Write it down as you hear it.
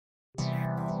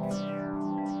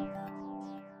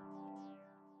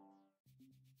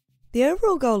The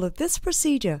overall goal of this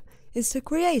procedure is to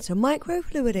create a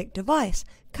microfluidic device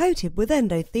coated with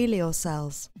endothelial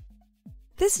cells.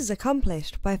 This is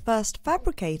accomplished by first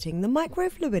fabricating the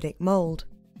microfluidic mold.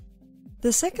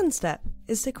 The second step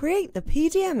is to create the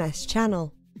PDMS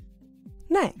channel.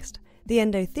 Next, the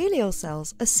endothelial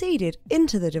cells are seeded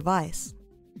into the device.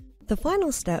 The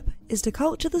final step is to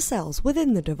culture the cells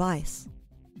within the device.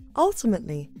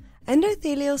 Ultimately,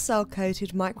 endothelial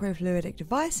cell-coated microfluidic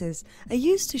devices are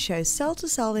used to show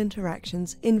cell-to-cell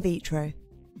interactions in vitro.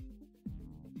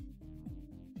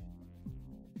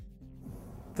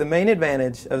 The main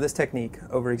advantage of this technique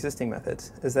over existing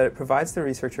methods is that it provides the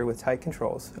researcher with tight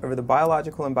controls over the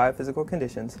biological and biophysical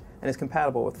conditions and is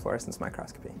compatible with fluorescence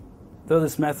microscopy. Though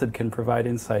this method can provide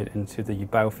insight into the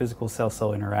biophysical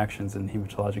cell-cell interactions in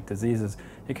hematologic diseases,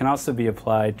 it can also be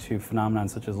applied to phenomena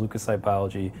such as leukocyte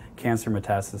biology, cancer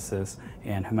metastasis,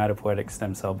 and hematopoietic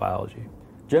stem cell biology.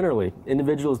 Generally,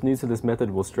 individuals new to this method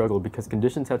will struggle because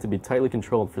conditions have to be tightly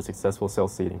controlled for successful cell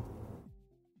seeding.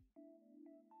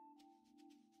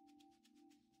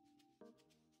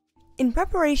 In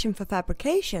preparation for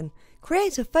fabrication,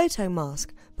 create a photo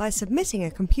mask by submitting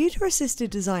a computer-assisted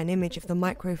design image of the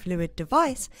microfluid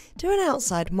device to an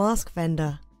outside mask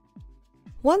vendor.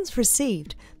 Once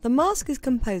received, the mask is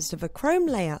composed of a chrome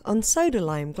layer on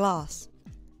soda-lime glass.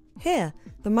 Here,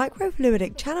 the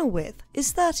microfluidic channel width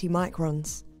is 30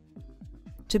 microns.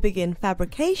 To begin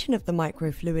fabrication of the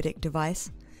microfluidic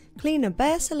device, clean a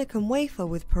bare silicon wafer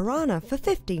with Piranha for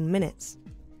 15 minutes.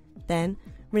 Then,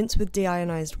 rinse with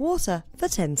deionized water for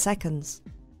 10 seconds.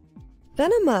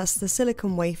 Then immerse the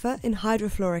silicon wafer in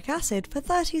hydrofluoric acid for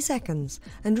 30 seconds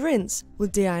and rinse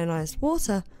with deionized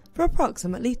water for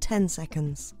approximately 10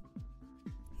 seconds.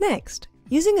 Next,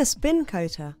 using a spin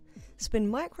coater, spin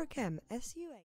Microchem SU8.